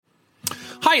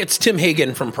Hi, it's Tim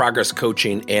Hagen from Progress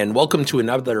Coaching, and welcome to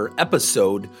another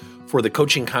episode for the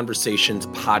Coaching Conversations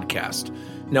podcast.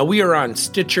 Now, we are on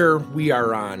Stitcher, we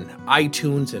are on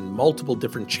iTunes, and multiple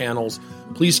different channels.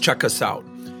 Please check us out.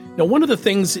 Now, one of the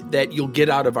things that you'll get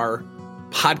out of our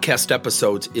podcast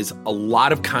episodes is a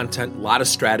lot of content, a lot of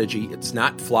strategy. It's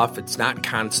not fluff, it's not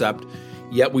concept,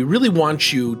 yet we really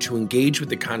want you to engage with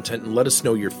the content and let us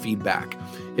know your feedback.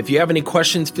 If you have any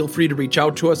questions, feel free to reach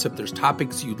out to us. If there's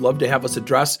topics you'd love to have us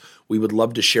address, we would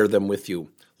love to share them with you.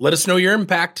 Let us know your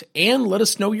impact and let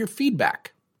us know your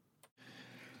feedback.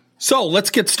 So let's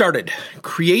get started.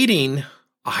 Creating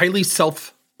a highly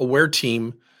self-aware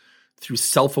team through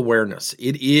self-awareness.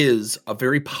 It is a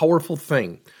very powerful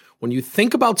thing. When you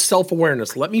think about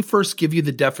self-awareness, let me first give you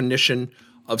the definition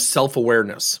of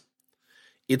self-awareness.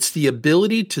 It's the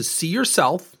ability to see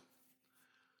yourself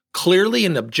clearly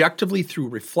and objectively through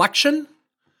reflection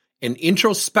and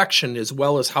introspection, as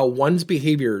well as how one's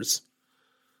behaviors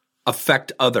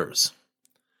affect others.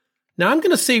 Now, I'm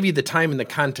going to save you the time and the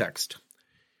context.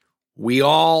 We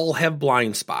all have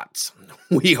blind spots.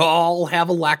 We all have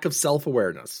a lack of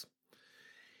self-awareness.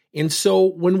 And so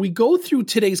when we go through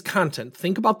today's content,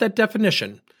 think about that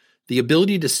definition, the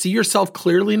ability to see yourself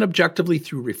clearly and objectively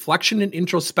through reflection and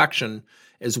introspection,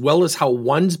 as well as how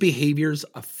one's behaviors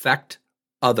affect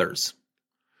others.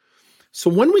 So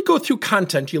when we go through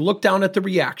content, you look down at the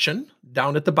reaction.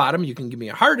 Down at the bottom, you can give me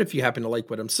a heart if you happen to like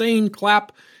what I'm saying,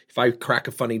 clap if I crack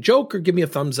a funny joke, or give me a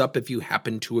thumbs up if you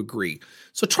happen to agree.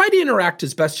 So try to interact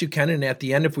as best you can, and at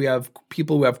the end, if we have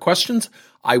people who have questions,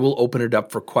 I will open it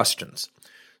up for questions.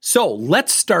 So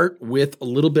let's start with a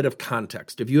little bit of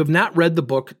context. If you have not read the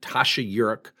book, Tasha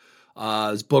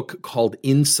Eurich, book called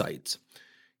Insights,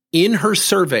 in her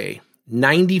survey,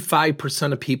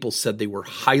 95% of people said they were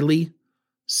highly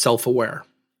self-aware.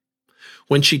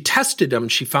 When she tested them,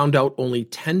 she found out only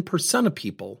 10% of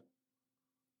people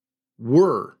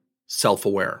were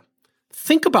self-aware.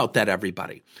 Think about that,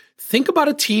 everybody. Think about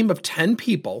a team of 10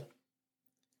 people.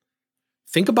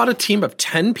 Think about a team of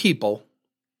 10 people,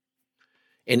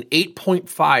 and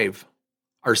 8.5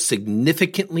 are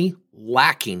significantly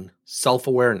lacking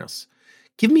self-awareness.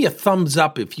 Give me a thumbs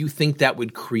up if you think that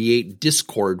would create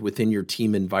discord within your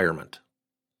team environment.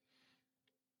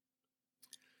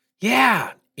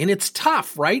 Yeah, and it's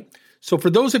tough, right? So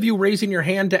for those of you raising your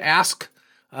hand to ask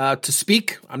to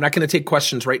speak, I'm not going to take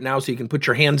questions right now, so you can put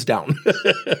your hands down.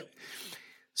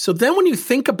 So then when you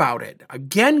think about it,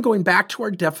 again, going back to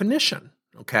our definition,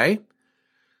 okay?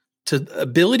 To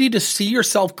ability to see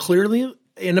yourself clearly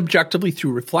and objectively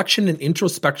through reflection and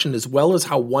introspection, as well as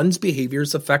how one's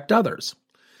behaviors affect others.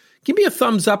 Give me a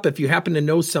thumbs up if you happen to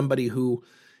know somebody who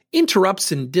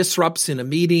interrupts and disrupts in a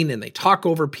meeting and they talk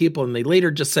over people and they later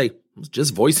just say,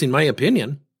 just voicing my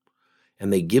opinion,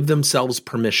 and they give themselves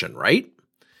permission, right?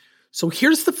 So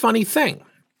here's the funny thing.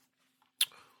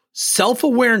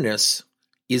 Self-awareness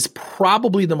is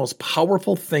probably the most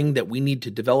powerful thing that we need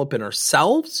to develop in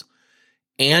ourselves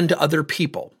and other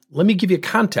people. Let me give you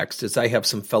context, as I have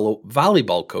some fellow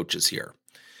volleyball coaches here.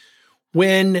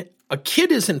 When a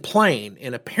kid isn't playing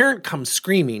and a parent comes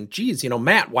screaming, geez,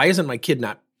 Matt, why isn't my kid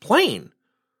not playing?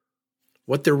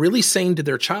 What they're really saying to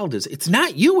their child is, it's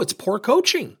not you, it's poor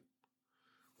coaching,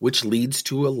 which leads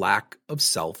to a lack of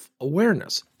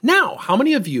self-awareness. Now, how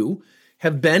many of you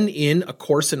have been in a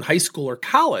course in high school or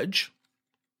college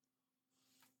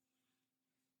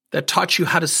that taught you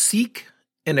how to seek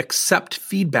and accept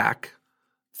feedback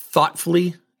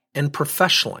thoughtfully and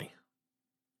professionally?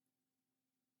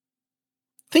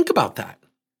 Think about that.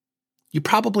 You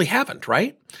probably haven't,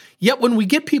 right? Yet when we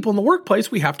get people in the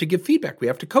workplace, we have to give feedback. We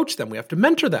have to coach them. We have to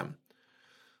mentor them.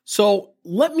 So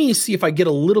let me see if I get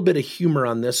a little bit of humor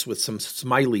on this with some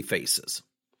smiley faces.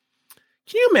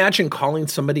 Can you imagine calling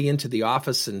somebody into the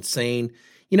office and saying,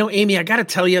 Amy, I got to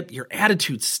tell you, your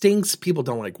attitude stinks. People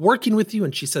don't like working with you.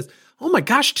 And she says, oh my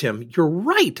gosh, Tim, you're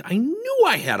right. I knew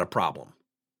I had a problem.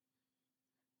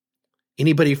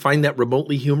 Anybody find that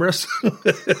remotely humorous?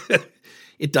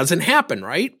 It doesn't happen,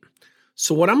 right?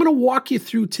 So what I'm going to walk you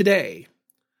through today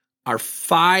are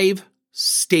 5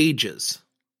 stages.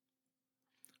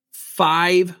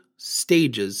 5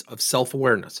 stages of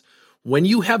self-awareness. When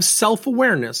you have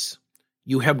self-awareness,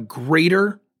 you have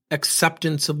greater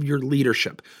acceptance of your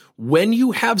leadership. When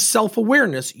you have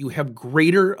self-awareness, you have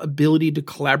greater ability to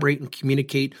collaborate and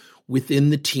communicate within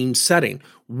the team setting.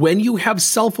 When you have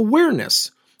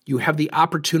self-awareness, you have the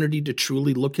opportunity to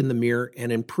truly look in the mirror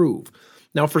and improve.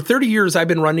 Now, for 30 years, I've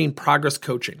been running Progress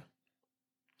Coaching.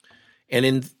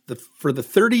 And for the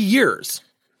 30 years,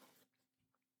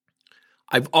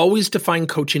 I've always defined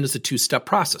coaching as a two-step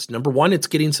process. Number one, it's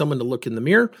getting someone to look in the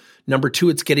mirror. Number two,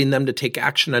 it's getting them to take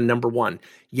action on number one.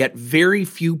 Yet very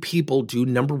few people do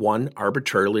number one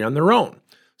arbitrarily on their own.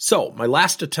 So my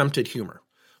last attempt at humor.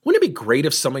 Wouldn't it be great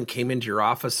if someone came into your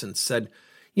office and said,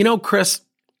 Chris,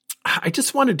 I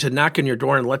just wanted to knock on your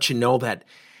door and let you know that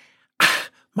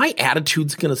my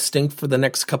attitude's going to stink for the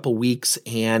next couple weeks,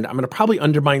 and I'm going to probably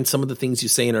undermine some of the things you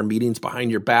say in our meetings behind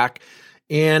your back.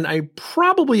 And I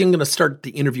probably am going to start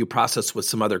the interview process with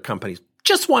some other companies.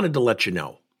 Just wanted to let you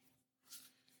know.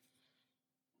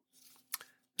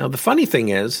 Now, the funny thing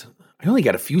is, I only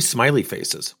got a few smiley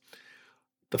faces.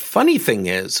 The funny thing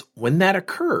is, when that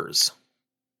occurs,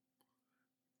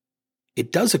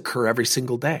 it does occur every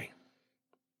single day.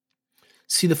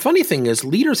 See, the funny thing is,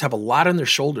 leaders have a lot on their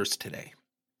shoulders today.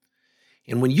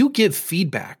 And when you give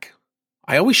feedback,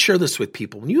 I always share this with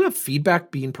people. When you have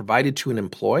feedback being provided to an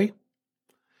employee,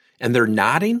 and they're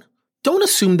nodding, don't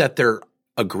assume that they're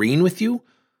agreeing with you.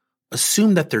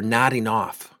 Assume that they're nodding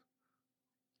off.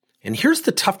 And here's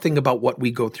the tough thing about what we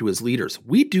go through as leaders.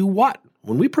 We do what?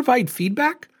 When we provide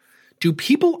feedback, do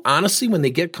people honestly, when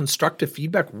they get constructive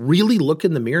feedback, really look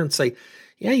in the mirror and say,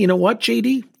 yeah, you know what,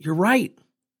 JD, you're right.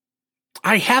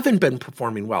 I haven't been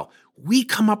performing well. We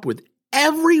come up with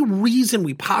every reason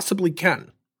we possibly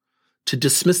can to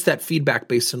dismiss that feedback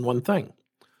based on one thing,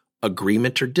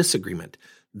 agreement or disagreement.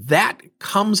 That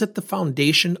comes at the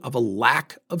foundation of a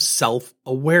lack of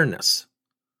self-awareness.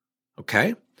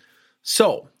 Okay?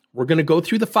 So we're going to go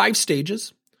through the 5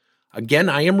 stages. Again,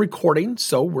 I am recording,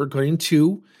 so we're going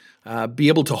to be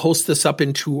able to host this up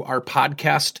into our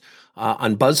podcast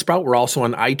on Buzzsprout. We're also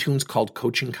on iTunes called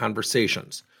Coaching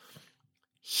Conversations.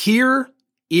 Here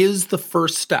is the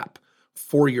first step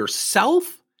for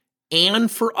yourself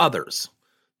and for others.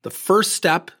 The first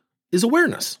step is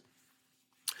awareness.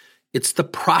 It's the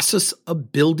process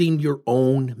of building your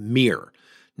own mirror.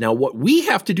 Now, what we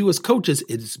have to do as coaches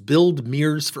is build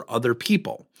mirrors for other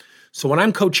people. So when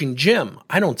I'm coaching Jim,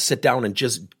 I don't sit down and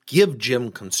just give Jim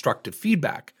constructive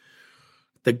feedback.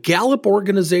 The Gallup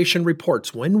organization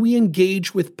reports when we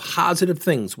engage with positive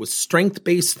things, with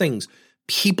strength-based things,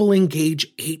 people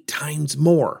engage 8 times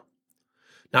more.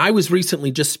 Now, I was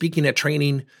recently just speaking at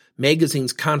Training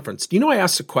Magazine's conference. Do you know I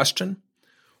asked a question?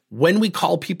 When we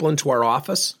call people into our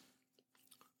office,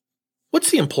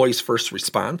 what's the employee's first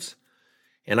response?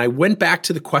 And I went back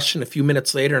to the question a few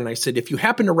minutes later and I said, if you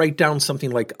happen to write down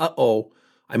something like, uh-oh,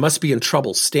 I must be in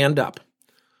trouble, stand up.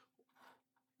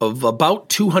 Of about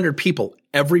 200 people,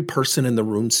 every person in the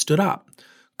room stood up.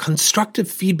 Constructive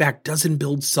feedback doesn't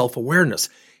build self-awareness.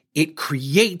 It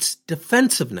creates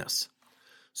defensiveness.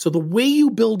 So the way you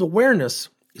build awareness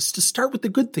is to start with the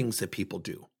good things that people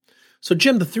do. So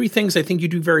Jim, the 3 things I think you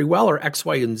do very well are X,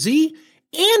 Y, and Z.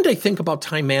 And I think about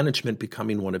time management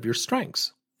becoming one of your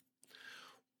strengths.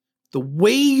 The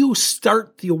way you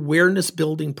start the awareness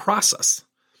building process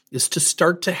is to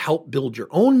start to help build your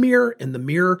own mirror and the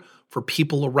mirror for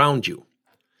people around you.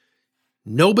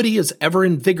 Nobody is ever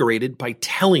invigorated by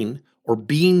telling or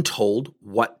being told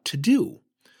what to do.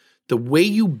 The way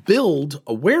you build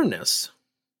awareness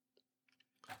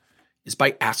is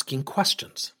by asking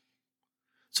questions.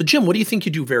 So Jim, what do you think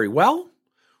you do very well?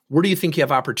 Where do you think you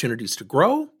have opportunities to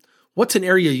grow? What's an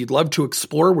area you'd love to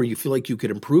explore where you feel like you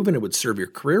could improve and it would serve your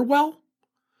career well?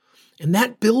 And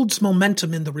that builds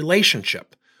momentum in the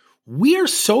relationship. We are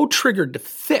so triggered to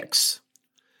fix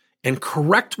and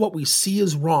correct what we see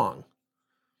as wrong.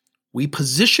 We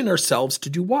position ourselves to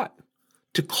do what?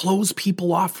 To close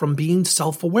people off from being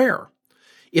self-aware.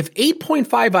 If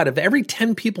 8.5 out of every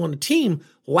 10 people in a team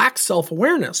lack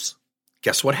self-awareness,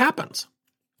 guess what happens?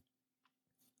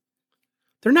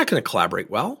 They're not going to collaborate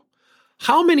well.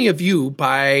 How many of you,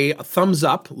 by a thumbs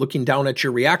up, looking down at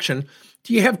your reaction,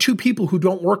 do you have 2 people who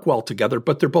don't work well together,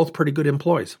 but they're both pretty good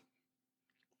employees?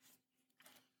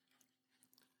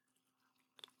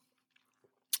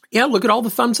 Yeah, look at all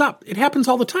the thumbs up. It happens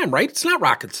all the time, right? It's not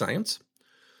rocket science.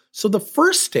 So the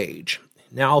first stage,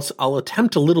 now I'll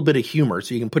attempt a little bit of humor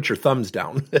so you can put your thumbs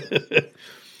down.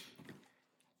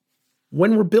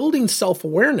 When we're building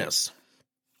self-awareness,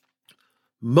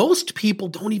 most people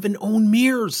don't even own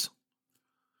mirrors.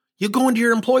 You go into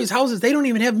your employees' houses, they don't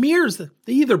even have mirrors.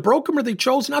 They either broke them or they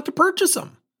chose not to purchase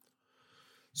them.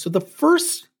 So the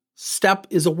first step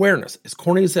is awareness, as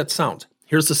corny as that sounds.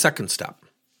 Here's the second step.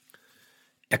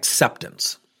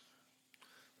 Acceptance.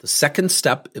 The second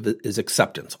step is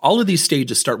acceptance. All of these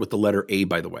stages start with the letter A,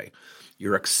 by the way.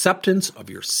 Your acceptance of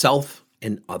yourself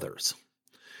and others.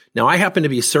 Now, I happen to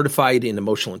be certified in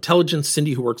emotional intelligence.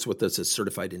 Cindy, who works with us, is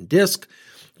certified in DISC.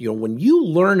 When you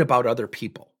learn about other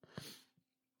people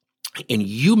and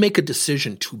you make a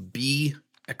decision to be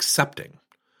accepting.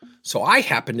 So I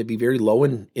happen to be very low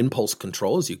in impulse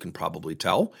control, as you can probably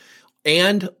tell,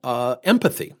 and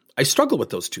empathy. I struggle with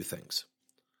those two things.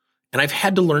 And I've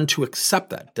had to learn to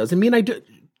accept that. Doesn't mean I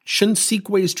shouldn't seek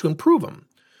ways to improve them.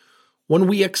 When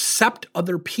we accept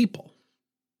other people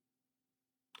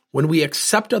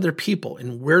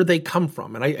and where they come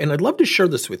from, and I'd love to share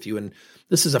this with you, and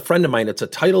this is a friend of mine, it's a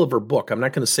title of her book. I'm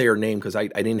not going to say her name because I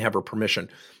didn't have her permission,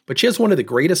 but she has one of the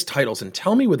greatest titles, and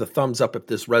tell me with a thumbs up if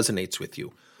this resonates with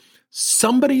you.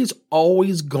 Somebody's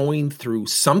always going through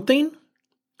something,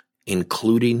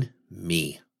 including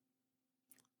me.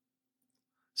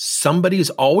 Somebody's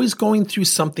always going through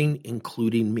something,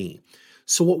 including me.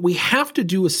 So what we have to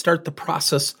do is start the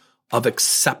process of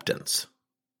acceptance.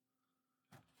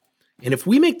 And if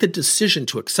we make the decision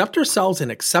to accept ourselves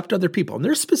and accept other people, and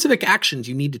there's specific actions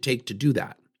you need to take to do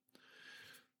that.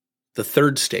 The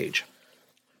third stage,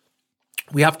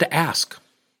 we have to ask,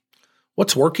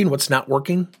 what's working, what's not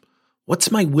working?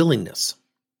 What's my willingness?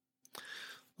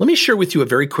 Let me share with you a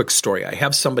very quick story. I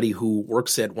have somebody who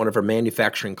works at one of our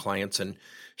manufacturing clients, and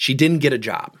she didn't get a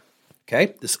job.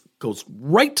 Okay, this goes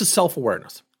right to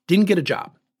self-awareness. Didn't get a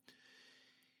job.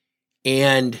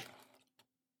 And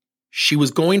she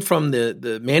was going from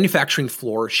the manufacturing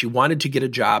floor. She wanted to get a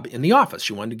job in the office.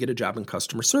 She wanted to get a job in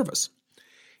customer service.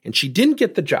 And she didn't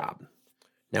get the job.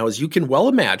 Now, as you can well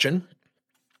imagine,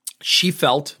 she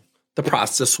felt the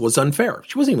process was unfair.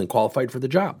 She wasn't even qualified for the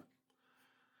job.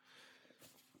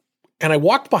 And I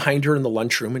walked behind her in the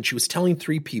lunchroom, and she was telling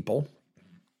 3 people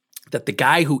that the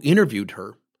guy who interviewed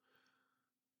her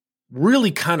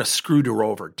really kind of screwed her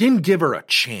over, didn't give her a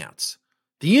chance.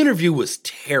 The interview was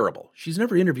terrible. She's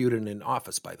never interviewed in an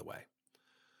office, by the way.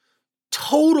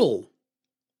 Total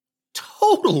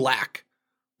lack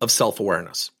of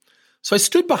self-awareness. So I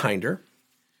stood behind her.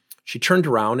 She turned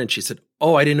around and she said,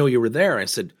 "Oh, I didn't know you were there." I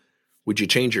said, "Would you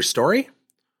change your story?"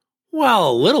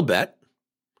 "Well, a little bit."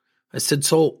 I said,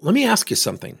 "So let me ask you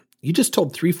something. You just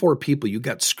told 3-4 people you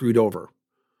got screwed over.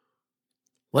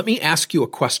 Let me ask you a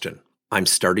question." I'm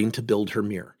starting to build her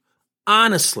mirror.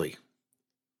 Honestly,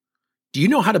 do you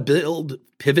know how to build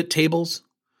pivot tables?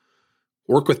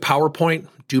 Work with PowerPoint?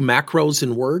 Do macros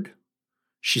in Word?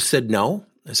 She said no.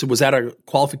 I said, "Was that a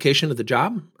qualification of the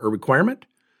job or requirement?"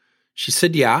 She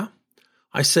said, "Yeah."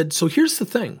 I said, "So here's the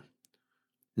thing."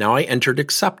 Now I entered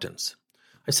acceptance.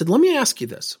 I said, "Let me ask you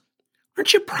this.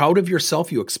 Aren't you proud of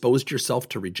yourself? You exposed yourself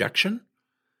to rejection?"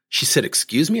 She said,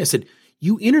 "Excuse me?" I said,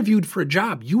 "You interviewed for a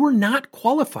job you were not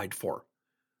qualified for.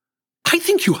 I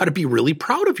think you ought to be really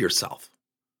proud of yourself."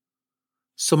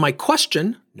 So my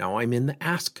question, now I'm in the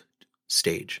ask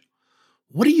stage.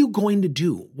 What are you going to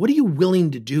do? What are you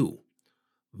willing to do?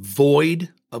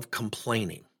 Void of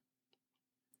complaining.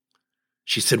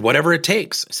 She said, "Whatever it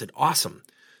takes." I said, "Awesome.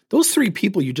 Those 3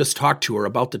 people you just talked to are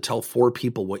about to tell 4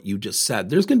 people what you just said.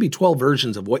 There's going to be 12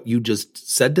 versions of what you just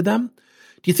said to them.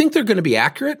 Do you think they're going to be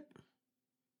accurate?"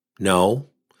 "No."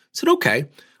 I said, "Okay.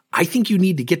 I think you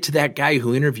need to get to that guy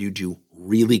who interviewed you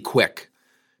really quick,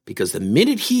 because the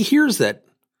minute he hears that,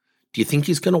 do you think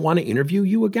he's going to want to interview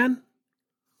you again?"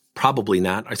 "Probably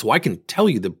not." I said, "Well, I can tell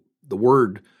you the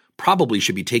word probably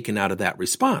should be taken out of that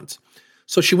response."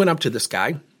 So she went up to this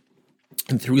guy,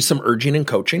 and through some urging and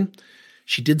coaching,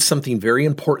 she did something very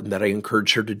important that I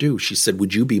encouraged her to do. She said,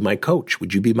 "Would you be my coach?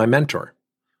 Would you be my mentor?"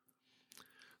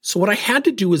 So what I had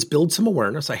to do is build some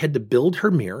awareness. I had to build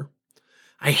her mirror.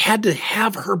 I had to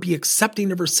have her be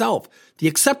accepting of herself. The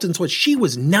acceptance was she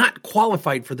was not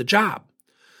qualified for the job.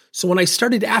 So when I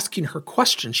started asking her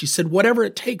questions, she said, "Whatever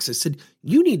it takes." I said,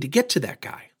 "You need to get to that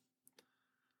guy."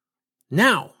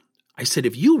 Now, I said,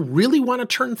 if you really want to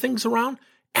turn things around,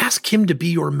 ask him to be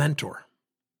your mentor.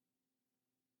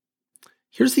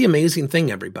 Here's the amazing thing,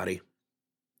 everybody.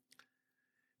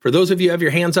 For those of you who have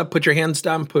your hands up, put your hands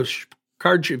down, push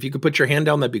cards. If you could put your hand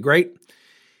down, that'd be great.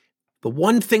 The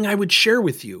one thing I would share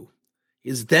with you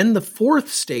is then the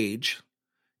 4th stage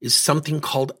is something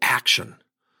called action.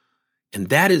 And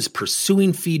that is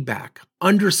pursuing feedback,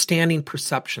 understanding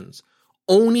perceptions,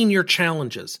 owning your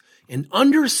challenges, and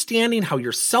understanding how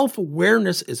your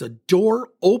self-awareness is a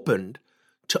door opened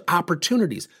to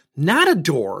opportunities, not a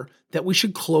door that we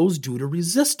should close due to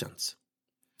resistance.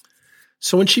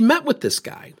 So when she met with this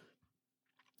guy,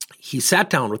 he sat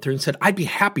down with her and said, "I'd be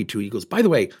happy to." He goes, "By the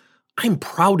way, I'm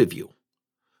proud of you.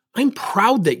 I'm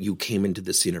proud that you came into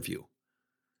this interview.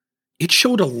 It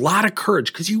showed a lot of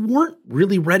courage because you weren't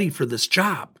really ready for this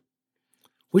job,"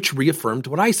 which reaffirmed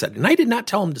what I said. And I did not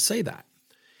tell him to say that.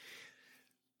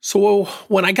 So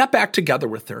when I got back together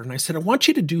with her and I said, "I want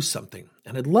you to do something,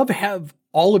 and I'd love to have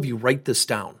all of you write this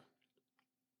down.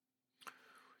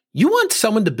 You want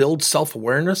someone to build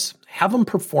self-awareness? Have them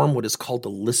perform what is called a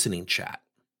listening chat.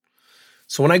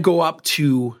 So when I go up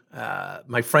to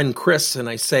my friend Chris and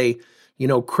I say,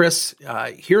 Chris,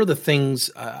 here are the things,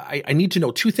 I need to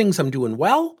know 2 things I'm doing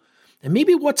well, and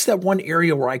maybe what's that one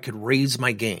area where I could raise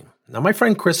my game. Now, my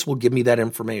friend Chris will give me that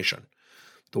information.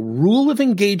 The rule of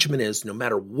engagement is no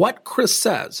matter what Chris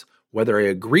says, whether I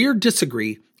agree or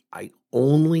disagree, I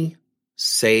only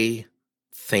say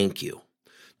thank you.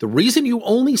 The reason you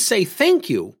only say thank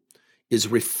you is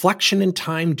reflection and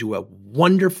time do a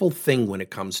wonderful thing when it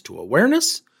comes to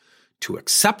awareness, to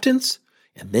acceptance,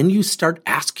 and then you start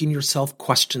asking yourself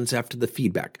questions after the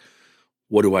feedback.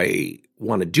 What do I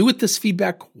want to do with this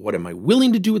feedback? What am I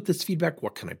willing to do with this feedback?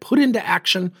 What can I put into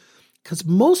action? Because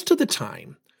most of the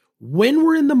time, when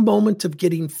we're in the moment of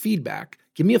getting feedback,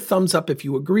 give me a thumbs up if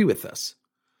you agree with this.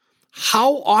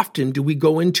 How often do we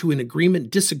go into an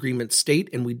agreement-disagreement state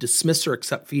and we dismiss or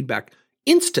accept feedback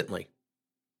instantly?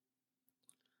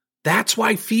 That's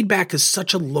why feedback is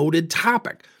such a loaded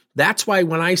topic. That's why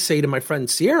when I say to my friend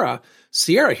Sierra,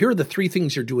 here are the 3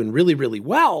 things you're doing really, really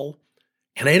well,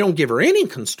 and I don't give her any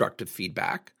constructive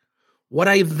feedback, what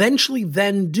I eventually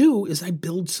then do is I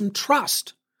build some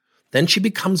trust. Then she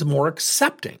becomes more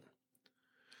accepting.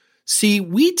 See,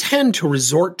 we tend to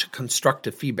resort to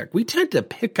constructive feedback. We tend to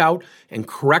pick out and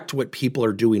correct what people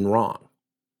are doing wrong.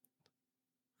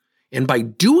 And by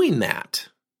doing that,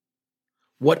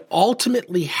 what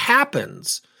ultimately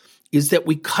happens is that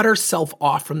we cut ourselves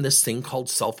off from this thing called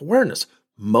self-awareness.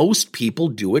 Most people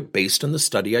do it based on the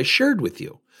study I shared with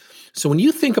you. So when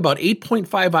you think about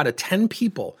 8.5 out of 10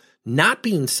 people not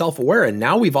being self-aware, and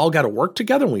now we've all got to work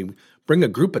together, and we bring a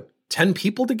group of 10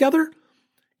 people together,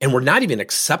 and we're not even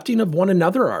accepting of one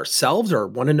another, ourselves, or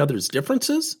one another's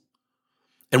differences,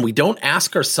 and we don't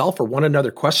ask ourselves or one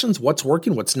another questions, what's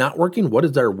working, what's not working, what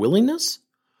is our willingness?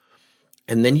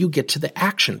 And then you get to the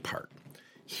action part.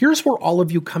 Here's where all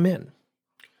of you come in.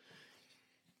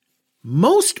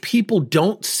 Most people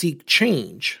don't seek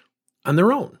change on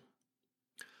their own.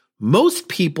 Most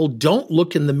people don't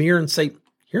look in the mirror and say,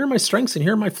 here are my strengths and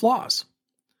here are my flaws.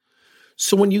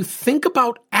 So when you think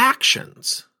about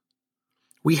actions,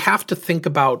 we have to think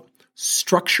about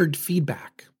structured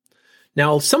feedback.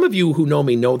 Now, some of you who know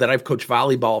me know that I've coached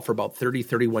volleyball for about 30,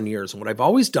 31 years. And what I've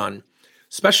always done,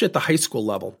 especially at the high school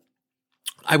level,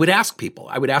 I would ask people,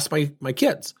 I would ask my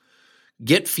kids,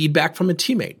 get feedback from a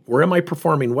teammate. Where am I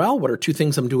performing well? What are 2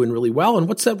 things I'm doing really well? And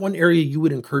what's that one area you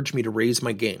would encourage me to raise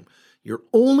my game? Your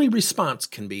only response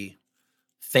can be,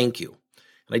 thank you.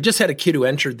 And I just had a kid who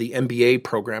entered the MBA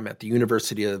program at the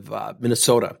University of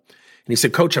Minnesota. And he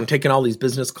said, Coach, I'm taking all these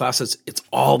business classes. It's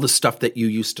all the stuff that you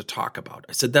used to talk about.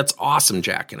 I said, that's awesome,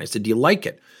 Jack. And I said, do you like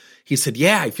it? He said,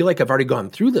 yeah, I feel like I've already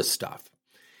gone through this stuff.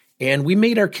 And we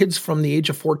made our kids from the age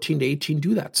of 14 to 18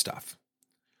 do that stuff.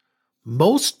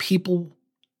 Most people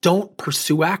don't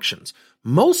pursue actions.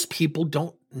 Most people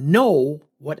don't know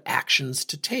what actions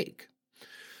to take.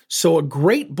 So a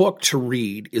great book to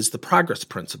read is The Progress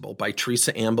Principle by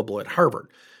Teresa Amabile at Harvard.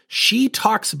 She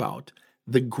talks about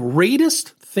the greatest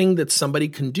thing that somebody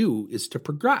can do is to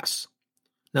progress.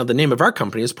 Now, the name of our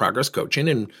company is Progress Coaching,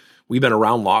 and we've been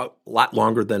around a lot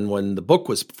longer than when the book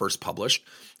was first published.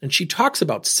 And she talks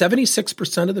about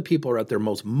 76% of the people are at their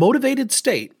most motivated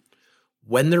state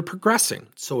when they're progressing.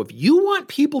 So if you want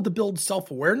people to build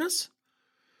self-awareness,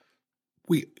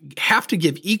 we have to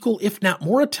give equal, if not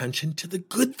more, attention to the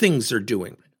good things they're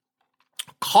doing.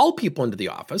 Call people into the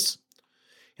office,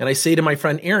 and I say to my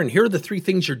friend Aaron, here are the 3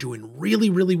 things you're doing really,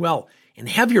 really well, and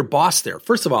have your boss there.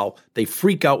 First of all, they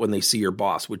freak out when they see your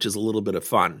boss, which is a little bit of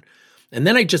fun. And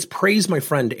then I just praise my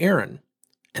friend Aaron,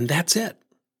 and that's it.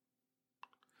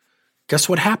 Guess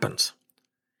what happens?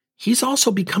 He's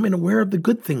also becoming aware of the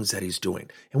good things that he's doing.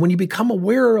 And when you become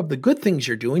aware of the good things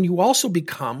you're doing, you also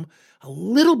become a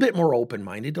little bit more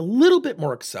open-minded, a little bit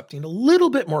more accepting, a little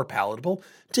bit more palatable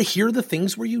to hear the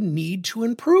things where you need to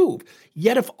improve.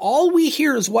 Yet if all we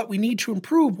hear is what we need to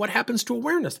improve, what happens to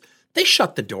awareness? They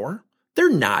shut the door.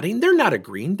 They're nodding. They're not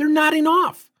agreeing. They're nodding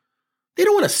off. They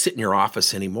don't want to sit in your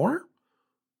office anymore.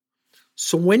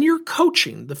 So when you're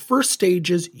coaching, the first stage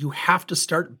is you have to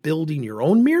start building your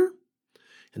own mirror.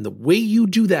 And the way you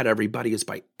do that, everybody, is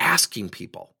by asking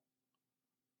people.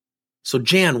 So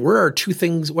Jan, what are 2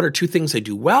 things I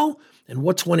do well? And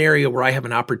what's one area where I have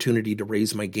an opportunity to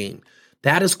raise my game?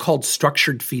 That is called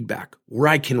structured feedback, where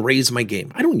I can raise my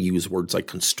game. I don't use words like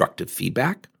constructive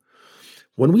feedback.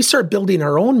 When we start building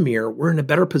our own mirror, we're in a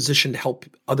better position to help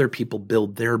other people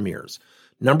build their mirrors.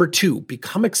 Number 2,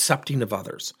 become accepting of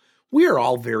others. We are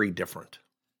all very different.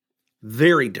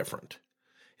 Very different.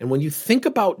 And when you think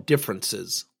about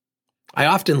differences, I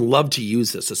often love to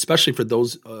use this, especially for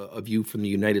those of you from the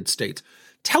United States.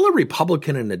 Tell a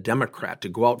Republican and a Democrat to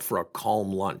go out for a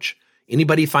calm lunch.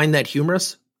 Anybody find that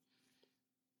humorous?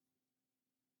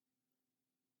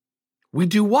 We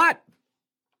do what?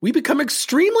 We become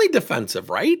extremely defensive,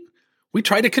 right? We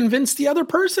try to convince the other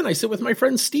person. I sit with my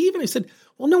friend Steve and I said,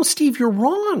 well, no, Steve, you're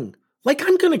wrong. Like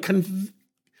I'm going to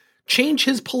change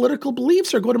his political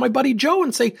beliefs, or go to my buddy Joe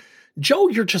and say, Joe,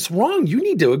 you're just wrong. You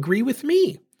need to agree with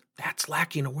me. That's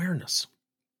lacking awareness.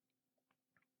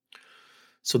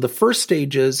 So the first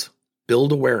stage is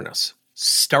build awareness.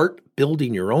 Start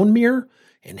building your own mirror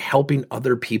and helping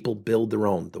other people build their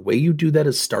own. The way you do that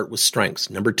is start with strengths.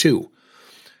 Number 2,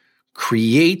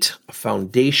 create a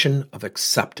foundation of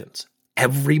acceptance.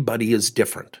 Everybody is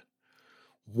different.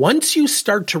 Once you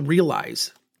start to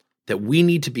realize that we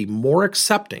need to be more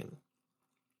accepting,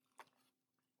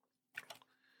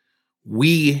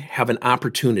 we have an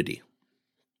opportunity.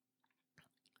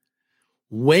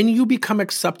 When you become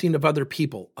accepting of other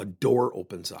people, a door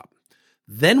opens up.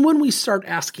 Then when we start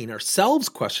asking ourselves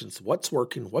questions, what's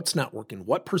working, what's not working,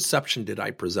 what perception did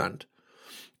I present?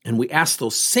 And we ask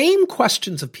those same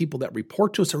questions of people that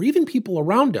report to us or even people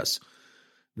around us,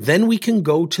 then we can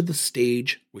go to the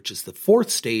stage, which is the 4th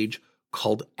stage,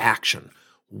 called action.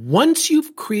 Once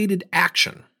you've created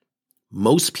action,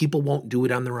 most people won't do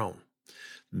it on their own.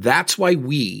 That's why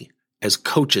we, as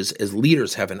coaches, as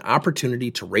leaders, have an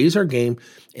opportunity to raise our game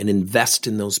and invest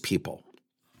in those people.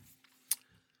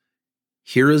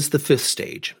 Here is the 5th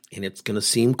stage, and it's going to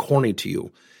seem corny to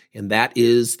you, and that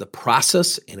is the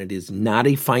process, and it is not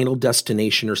a final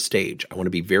destination or stage. I want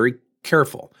to be very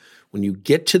careful. When you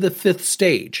get to the 5th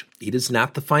stage, it is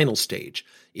not the final stage.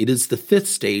 It is the 5th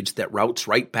stage that routes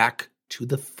right back to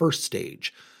the 1st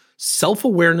stage.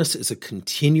 Self-awareness is a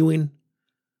continuing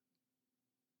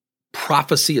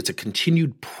prophecy. It's a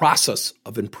continued process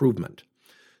of improvement.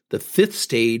 The 5th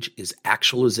stage is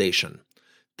actualization,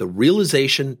 the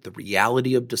realization, the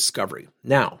reality of discovery.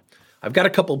 Now, I've got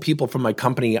a couple of people from my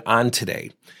company on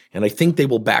today, and I think they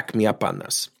will back me up on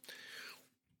this.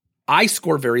 I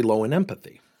score very low in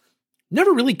empathy.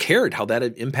 Never really cared how that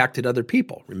had impacted other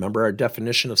people. Remember our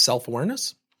definition of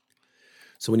self-awareness?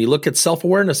 So when you look at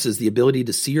self-awareness as the ability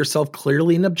to see yourself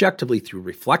clearly and objectively through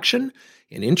reflection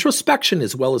and introspection,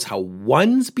 as well as how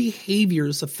one's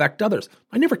behaviors affect others.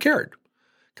 I never cared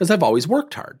because I've always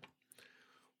worked hard.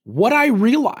 What I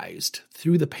realized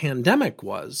through the pandemic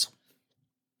was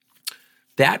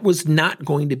that was not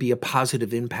going to be a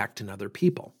positive impact in other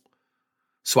people.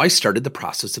 So I started the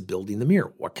process of building the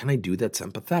mirror. What can I do that's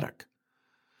empathetic?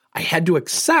 I had to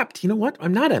accept, you know what?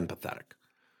 I'm not empathetic.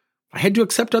 I had to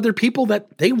accept other people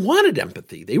that they wanted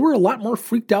empathy. They were a lot more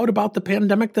freaked out about the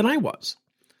pandemic than I was.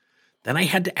 Then I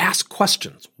had to ask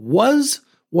questions. Was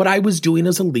what I was doing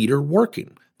as a leader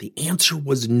working? The answer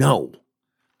was no.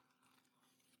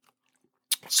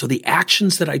 So the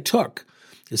actions that I took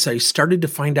is I started to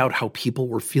find out how people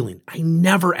were feeling. I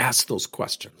never asked those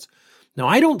questions. Now,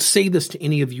 I don't say this to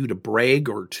any of you to brag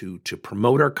or to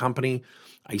promote our company.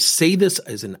 I say this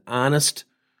as an honest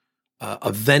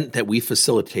event that we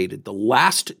facilitated. The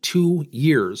last 2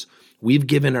 years, we've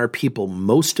given our people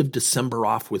most of December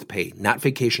off with pay, not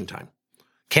vacation time.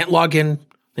 Can't log in.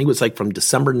 I think it was like from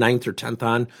December 9th or 10th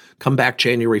on, come back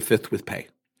January 5th with pay.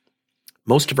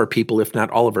 Most of our people, if not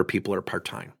all of our people, are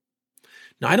part-time.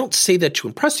 Now, I don't say that to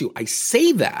impress you. I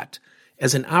say that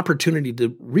as an opportunity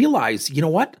to realize, you know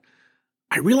what?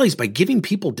 I realized by giving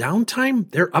people downtime,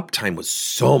 their uptime was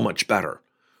so much better.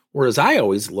 Whereas I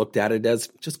always looked at it as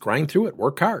just grind through it,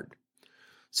 work hard.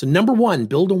 So 1,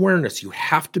 build awareness. You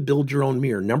have to build your own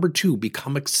mirror. 2,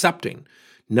 become accepting.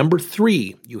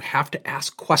 3, you have to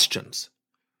ask questions.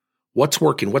 What's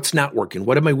working? What's not working?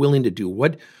 What am I willing to do?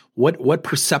 What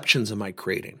perceptions am I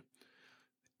creating?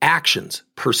 Actions,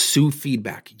 pursue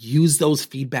feedback. Use those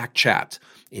feedback chats.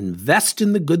 Invest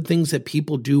in the good things that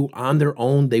people do on their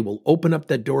own. They will open up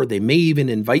that door. They may even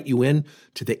invite you in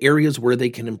to the areas where they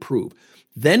can improve.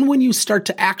 Then when you start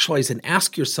to actualize and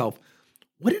ask yourself,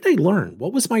 what did I learn?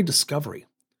 What was my discovery?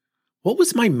 What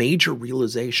was my major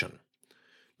realization?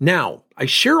 Now, I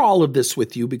share all of this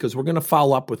with you because we're going to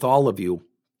follow up with all of you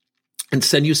and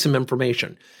send you some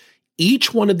information.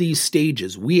 Each one of these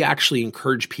stages, we actually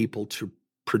encourage people to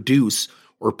produce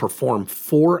or perform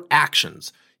 4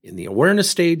 actions in the awareness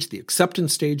stage, the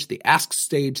acceptance stage, the ask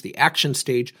stage, the action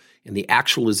stage, and the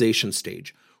actualization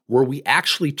stage, where we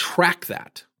actually track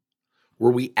that,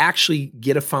 where we actually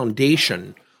get a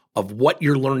foundation of what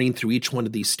you're learning through each one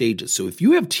of these stages. So if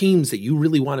you have teams that you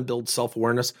really want to build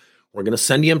self-awareness, we're going to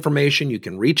send you information. You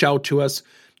can reach out to us.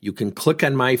 You can click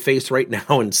on my face right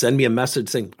now and send me a message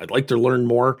saying, I'd like to learn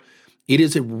more. It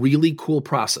is a really cool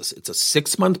process. It's a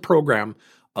 6-month program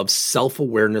of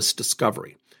self-awareness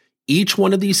discovery. Each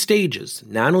one of these stages,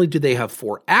 not only do they have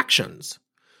 4 actions,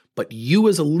 but you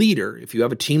as a leader, if you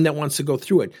have a team that wants to go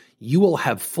through it, you will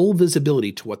have full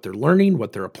visibility to what they're learning,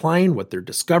 what they're applying, what they're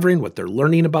discovering, what they're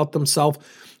learning about themselves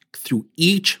through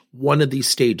each one of these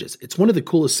stages. It's one of the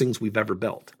coolest things we've ever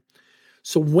built.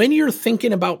 So when you're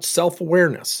thinking about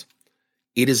self-awareness,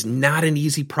 it is not an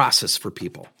easy process for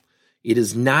people. It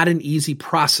is not an easy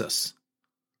process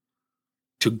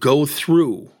to go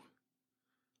through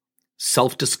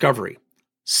self-discovery.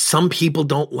 Some people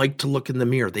don't like to look in the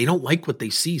mirror. They don't like what they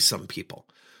see, some people.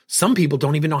 Some people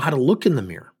don't even know how to look in the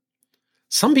mirror.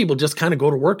 Some people just kind of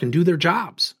go to work and do their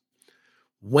jobs.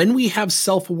 When we have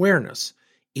self-awareness,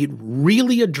 it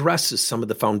really addresses some of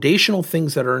the foundational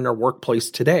things that are in our workplace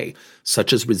today,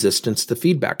 such as resistance to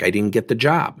feedback. I didn't get the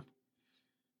job.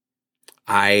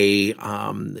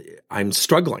 I'm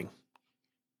struggling.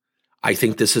 I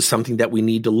think this is something that we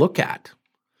need to look at.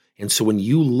 And so when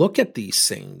you look at these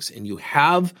things and you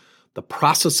have the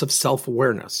process of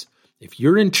self-awareness, if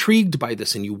you're intrigued by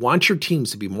this and you want your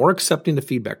teams to be more accepting of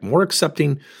feedback, more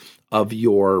accepting of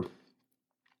your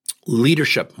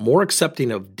leadership, more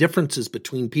accepting of differences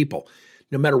between people,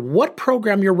 no matter what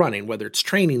program you're running, whether it's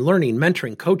training, learning,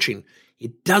 mentoring, coaching,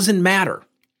 it doesn't matter.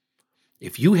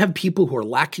 If you have people who are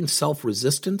lacking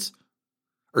self-resistance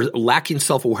or lacking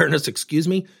self-awareness,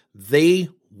 they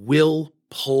will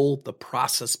pull the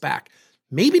process back.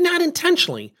 Maybe not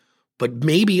intentionally, but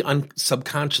maybe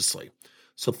subconsciously.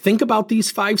 So think about these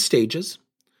 5 stages: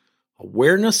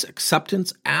 awareness,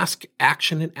 acceptance, ask,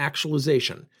 action, and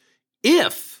actualization.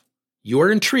 If you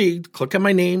are intrigued, click on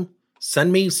my name,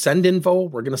 send info.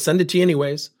 We're going to send it to you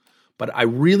anyways. But I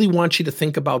really want you to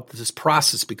think about this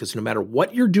process, because no matter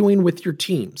what you're doing with your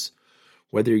teams,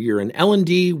 whether you're an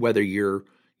L&D, whether you're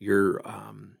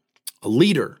a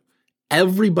leader,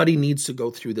 everybody needs to go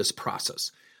through this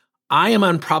process. I am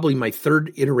on probably my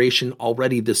 3rd iteration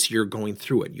already this year going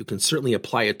through it. You can certainly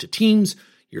apply it to teams,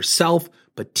 yourself,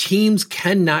 but teams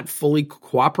cannot fully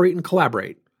cooperate and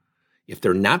collaborate if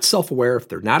they're not self-aware, if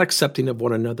they're not accepting of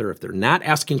one another, if they're not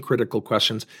asking critical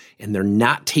questions, and they're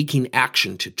not taking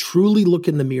action to truly look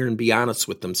in the mirror and be honest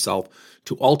with themselves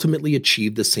to ultimately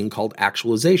achieve this thing called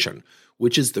actualization,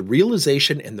 which is the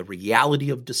realization and the reality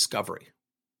of discovery.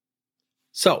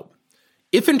 So,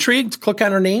 if intrigued, click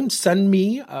on our name, send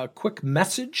me a quick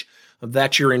message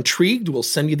that you're intrigued. We'll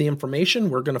send you the information.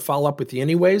 We're going to follow up with you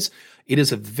anyways. It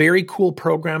is a very cool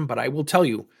program, but I will tell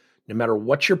you, no matter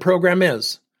what your program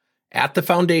is, at the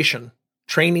foundation,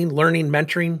 training, learning,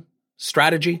 mentoring,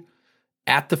 strategy,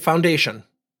 at the foundation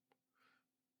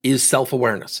is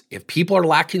self-awareness. If people are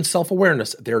lacking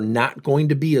self-awareness, they're not going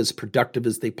to be as productive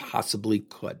as they possibly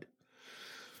could.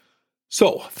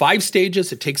 So 5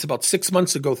 stages. It takes about 6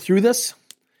 months to go through this.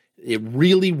 It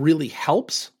really, really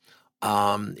helps.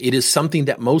 It is something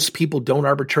that most people don't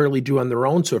arbitrarily do on their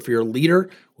own. So if you're a leader,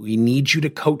 we need you to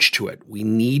coach to it. We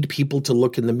need people to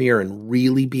look in the mirror and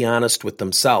really be honest with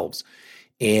themselves.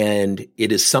 And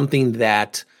it is something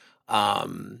that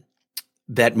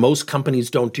that most companies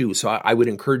don't do. So I would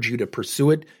encourage you to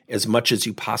pursue it as much as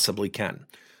you possibly can.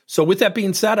 So with that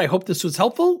being said, I hope this was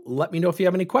helpful. Let me know if you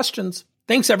have any questions.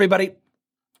 Thanks, everybody.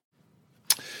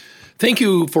 Thank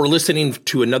you for listening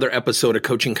to another episode of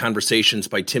Coaching Conversations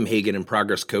by Tim Hagen and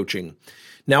Progress Coaching.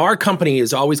 Now, our company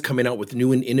is always coming out with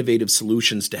new and innovative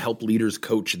solutions to help leaders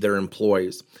coach their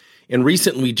employees. And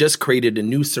recently, we just created a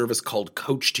new service called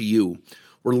Coach to You,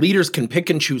 where leaders can pick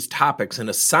and choose topics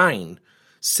and assign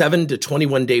 7 to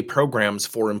 21-day programs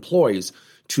for employees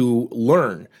to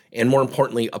learn and, more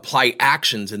importantly, apply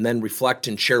actions and then reflect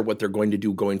and share what they're going to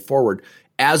do going forward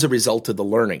as a result of the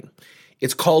learning.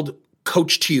 It's called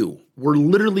Coach to You. We're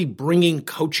literally bringing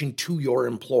coaching to your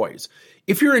employees.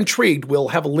 If you're intrigued, we'll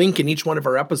have a link in each one of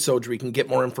our episodes where you can get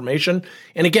more information.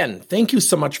 And again, thank you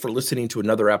so much for listening to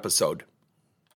another episode.